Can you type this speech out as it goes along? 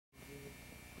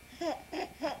Give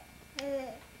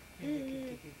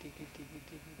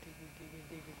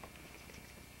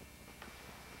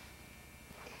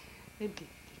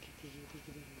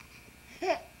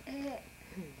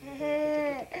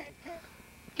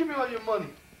me all your money.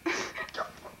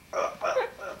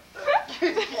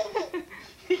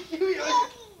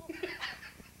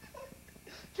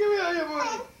 Give me all your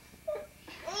money.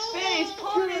 Vinny's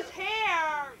pulling his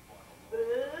hair.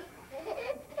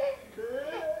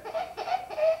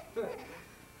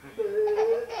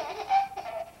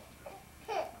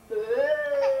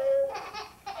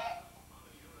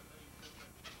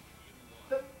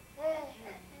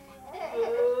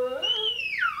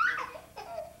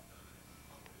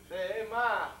 Hey,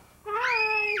 Ma.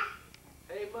 Hi.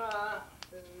 Hey, Ma.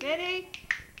 Vinny.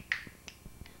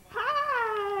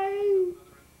 Hi.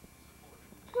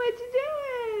 What you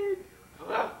doing?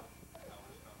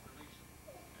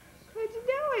 What you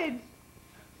doing?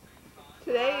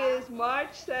 Today is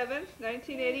March 7th,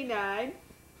 1989.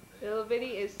 Little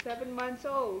Vinny is 7 months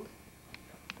old.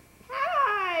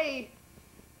 Hi.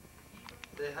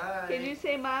 Say hi. Can you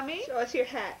say mommy? Show us your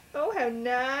hat. Oh, how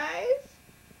nice.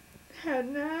 How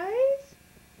nice.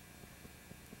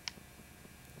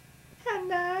 How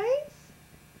nice.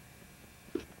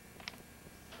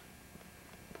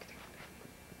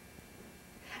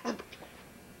 I'm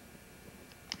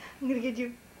gonna get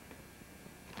you.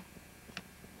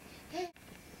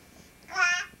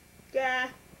 Gah.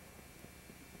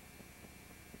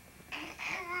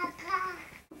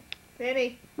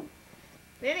 Vinny.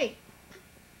 Vinny.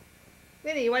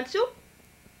 Vinny, you want soup?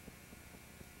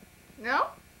 No?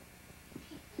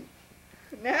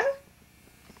 No?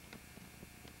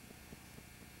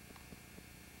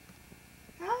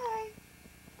 Hi.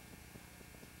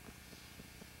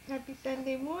 Happy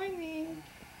Sunday morning.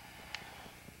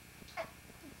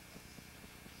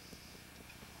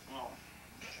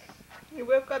 You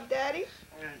woke up, Daddy?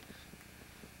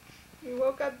 You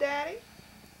woke up, Daddy?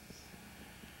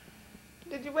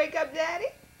 Did you wake up, Daddy?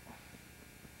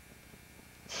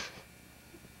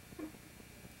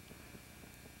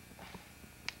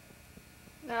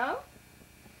 No?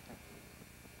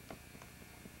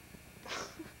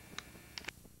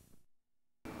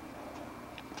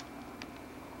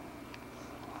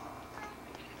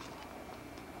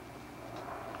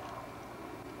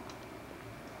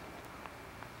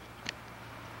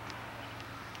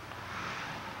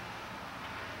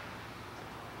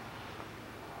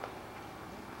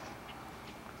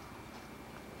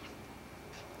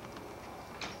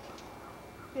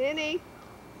 Vinny.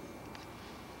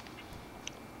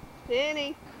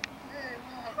 Vinny. Hey,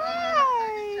 Ma.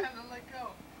 Hi. You're trying to let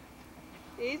go.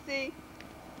 Easy.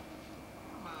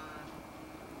 Come on.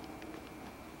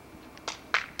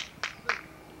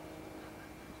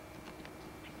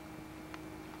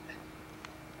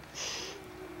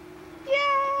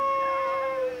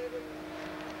 Yay!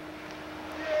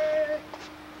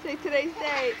 Say today's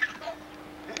date.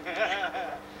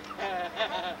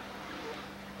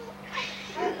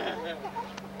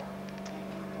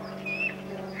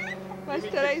 What's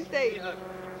today's date?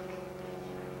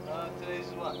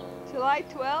 Today's what? July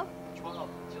 12th, 12.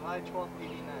 July 12th,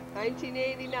 89.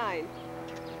 1989.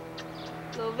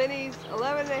 Little Vinny's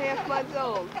 11 and a half months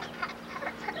old.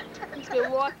 He's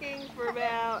been walking for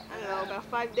about, I don't know, about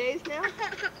 5 days now.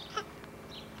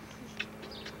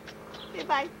 Say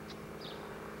bye.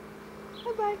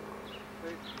 Bye-bye.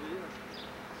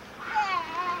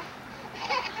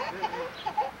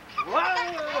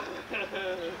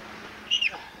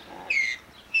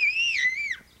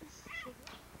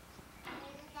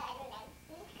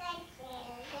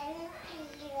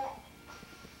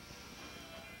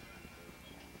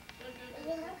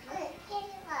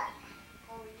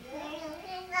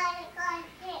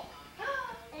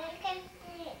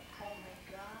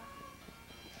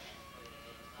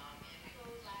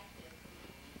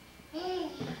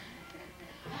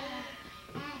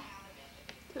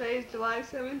 Today is July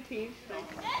 17th.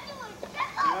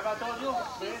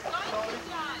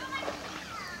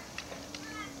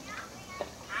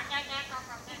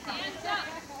 Hands up.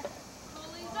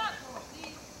 Pulleys up.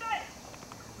 Please stay.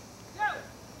 Go.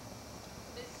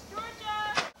 Miss Georgia.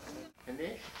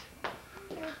 Finished?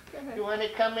 Go ahead. You want to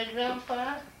come with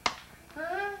Grandpa?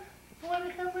 Huh? You want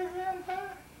to come with Grandpa?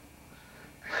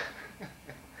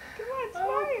 Come on,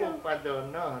 Oh, smile.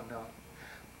 Pado, no.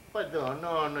 Pado,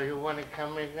 no, you want to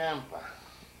come with Grandpa?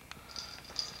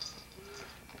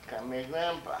 Come with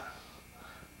Grandpa.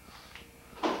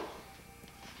 Go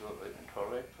in the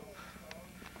toilet.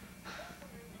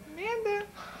 Amanda.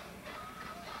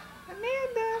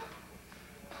 Amanda.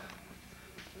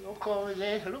 Look over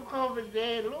there, look over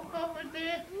there, look over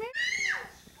there.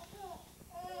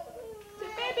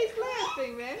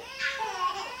 in.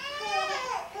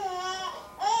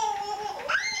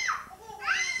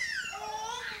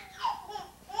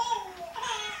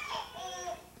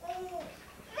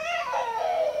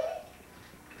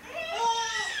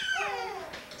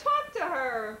 Talk to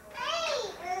her.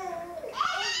 Hey.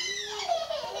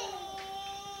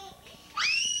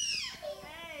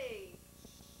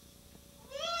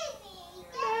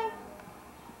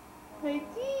 I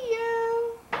see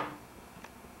you.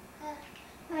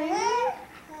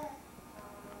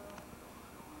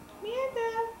 Amanda.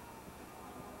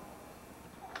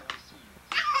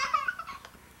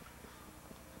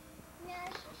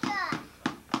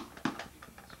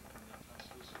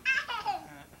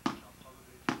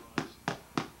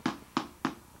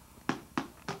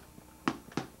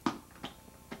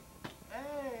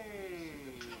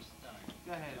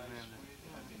 Go ahead, Amanda.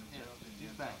 Yeah, do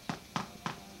back.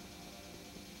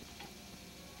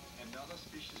 Another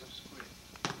species of squid.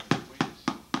 Wings,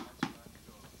 that's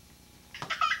Magdor.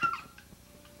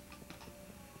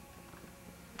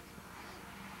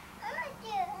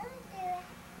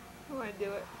 I want to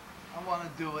do it. I want to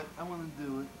do it. I want to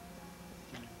do it.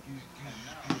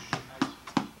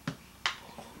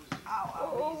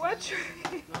 Oh, what's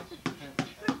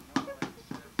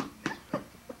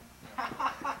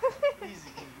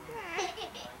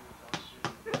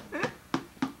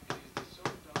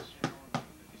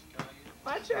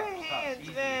Watch your hands,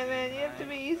 man. You have to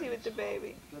be easy with the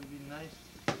baby. It's gonna be nice.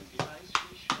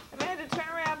 Amanda, turn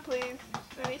around, please.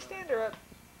 Let me stand her up.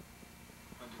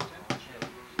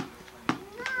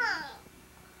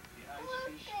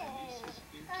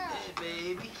 Hey,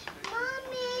 baby.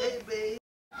 Mommy. Hey, baby.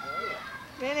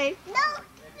 Vinny. No,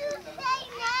 you say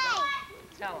no.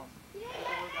 Tell him.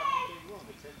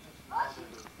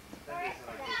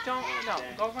 Don't, no,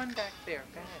 go run back there.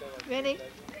 Go ahead. Vinny.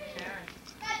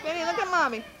 Vinny, look at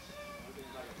mommy.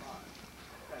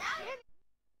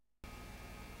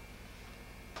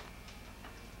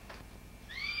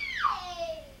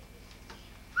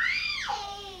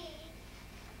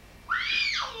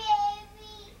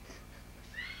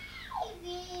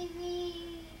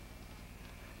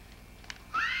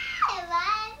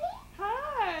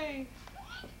 Hi.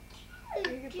 What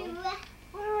am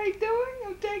I doing?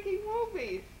 I'm taking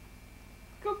movies.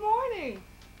 Good morning.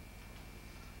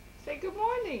 Say good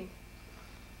morning.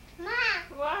 Mom,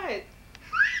 What?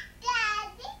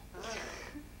 Daddy.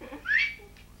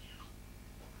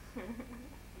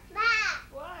 Mom,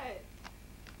 What?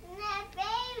 my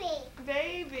baby.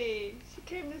 Baby. She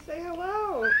came to say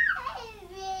hello.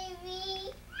 Hey,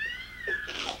 baby.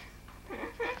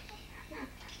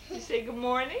 You say good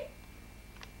morning?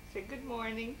 Say good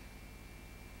morning.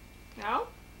 No?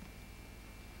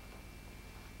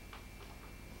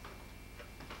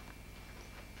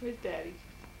 Where's Daddy?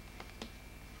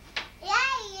 Yeah,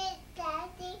 yes,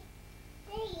 Daddy.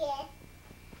 Yes.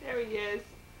 There he is.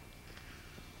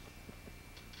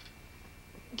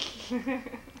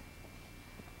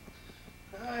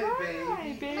 Hi, Hi,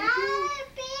 baby. baby. My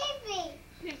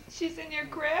baby. She's in your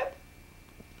crib?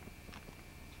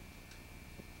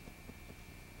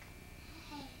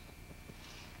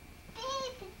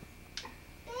 Baby.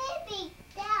 Baby,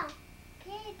 down.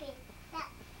 Baby,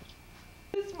 down.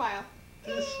 Smile.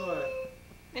 Do the smile.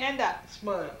 Amanda.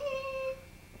 Smile.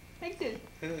 Like this.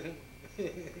 Do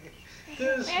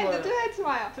the Amanda, smile. do that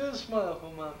smile. Do the smile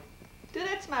for mommy. Do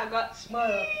that smile. Go.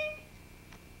 Smile.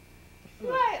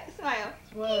 Smile. Smile.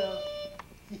 Smile.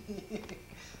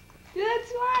 Do that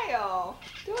smile.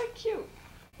 Do it cute.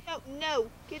 No, no.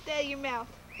 Get that out of your mouth.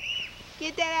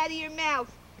 Get that out of your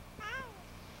mouth.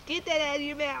 Get that out of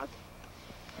your mouth.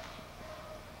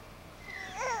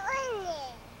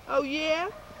 Oh, yeah?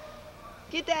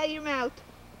 Get that out of your mouth.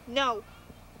 No.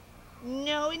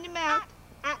 No in the mouth.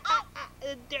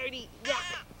 Dirty.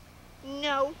 Yuck.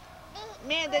 No.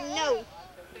 Amanda, no.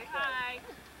 Say hi.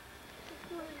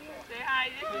 Say hi.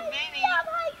 This is Vinny.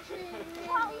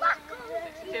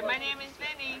 Say, my name is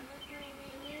Vinny.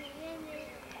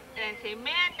 And say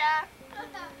Amanda.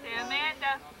 Say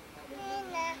Amanda.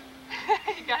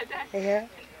 You got that? Yeah.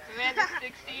 Amanda's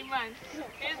 16 months.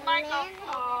 Here's Michael.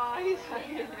 Oh, he's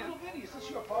hugging you. Vinny, is this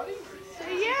your party?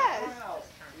 Say yes. Wow. Are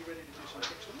you ready to do some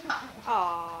pictures?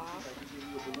 Aw. I can give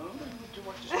you a balloon. Do you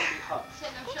want just to be hugged?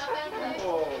 Send him shut down.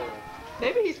 Oh.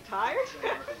 Maybe he's tired.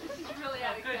 This is really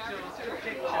out of character.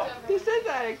 This is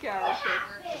out of character.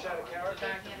 Just out of character?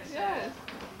 Yes.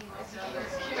 I don't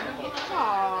do this Aww. on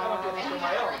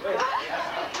my own. Wait.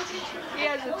 He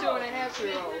has a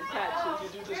 2.5-year-old, Do Patches. you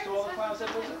do this to all the clowns that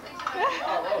visit?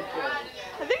 Oh, okay.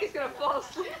 I think he's gonna fall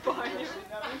asleep on you. Okay,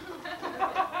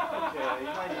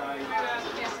 night night.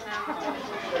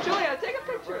 Julia, take a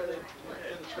picture of it.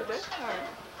 All right.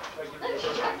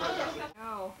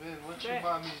 No. Vin, what's your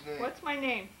mommy's name? What's my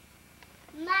name?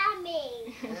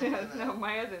 Mommy. No,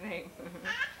 my other name.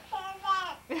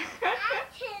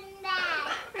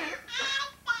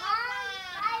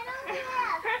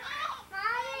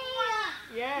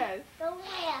 Yes.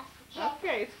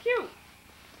 Okay, it's cute.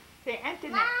 Say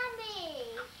Antoinette.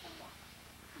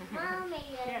 Mommy.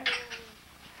 Yeah.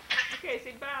 Okay,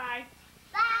 say bye.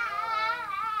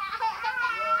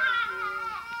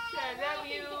 Say I love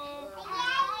you.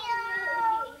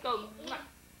 Go.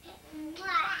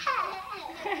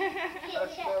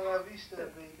 Hasta la vista,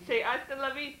 baby. Say hasta la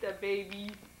vista,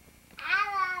 baby.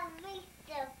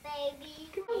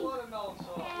 Watermelon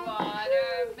song.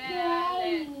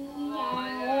 Watermelon,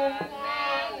 watermelon.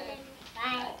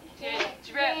 Drip,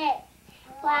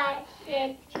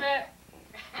 drip.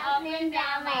 Up and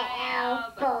down my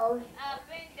elbows. Up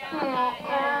and down my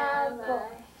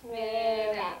elbows.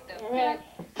 Spit at the rip.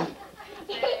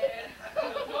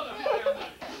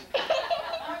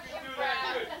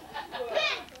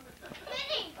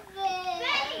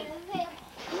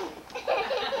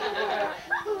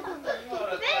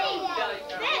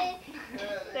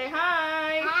 Say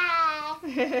hi.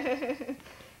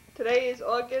 Today is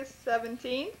August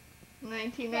 17th,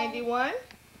 1991.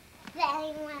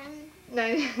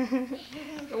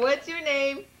 What's your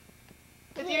name?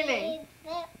 What's your name?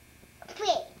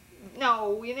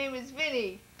 No, your name is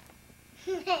Vinny.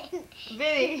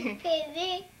 Vinny.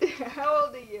 How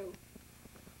old are you?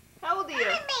 How old are you?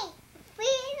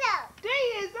 3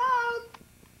 years old.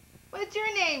 What's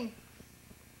your name?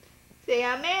 Say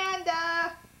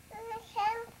Amanda.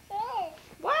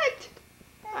 What?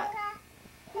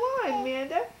 Come on,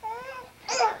 Amanda.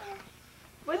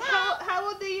 How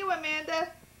old are you, Amanda?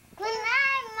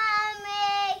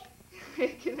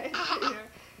 Can I see her?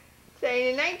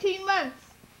 Say 19 months.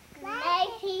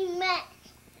 19 months.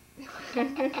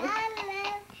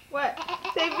 What?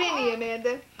 Say Vinny,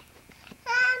 Amanda.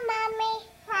 Hi, Mommy.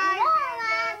 Hi,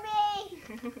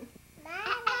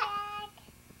 Mommy.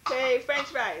 Say French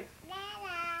fries.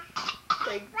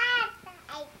 Say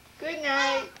good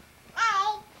night.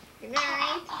 Good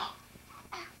night.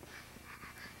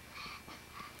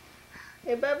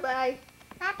 Say bye-bye.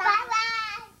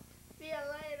 Bye-bye. See you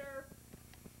later.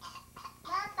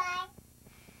 Bye-bye.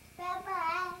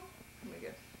 Bye-bye. Oh my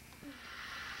gosh.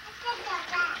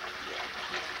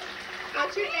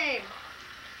 What's your name?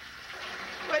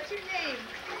 What's your name?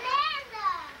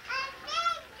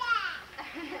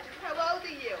 How old are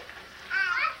you?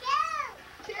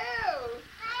 2.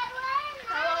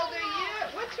 How old are you?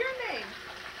 What's your name?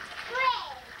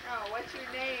 Oh, what's your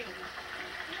name?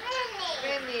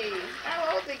 Vinny. How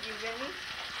old are you, Vinny?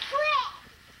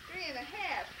 3 and a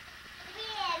half.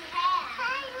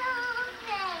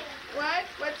 What?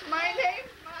 What's my name?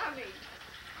 Mommy.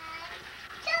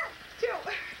 2. Dog.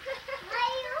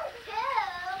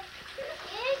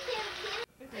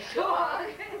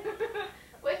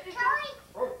 What's the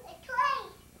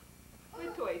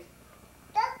What toys?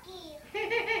 Ducky.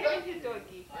 Where's your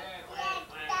doggy?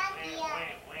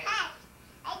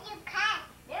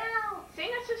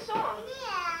 Sing us a song.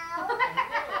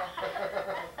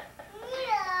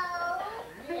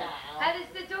 How does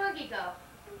the doggy go?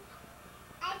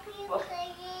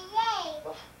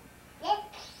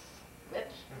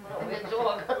 Lips. Oh, weird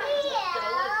dog.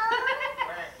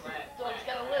 Dog's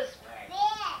got a lisp.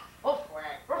 Oh,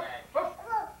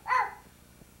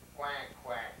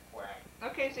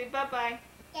 Okay, say bye-bye.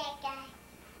 Say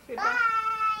bye. Bye.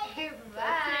 See you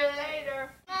later.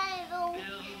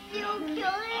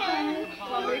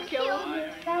 Want me to kill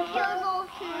him? Oh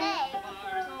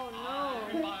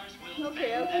no.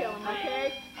 Okay, I'll kill him, okay?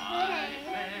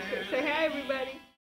 Say hi, everybody.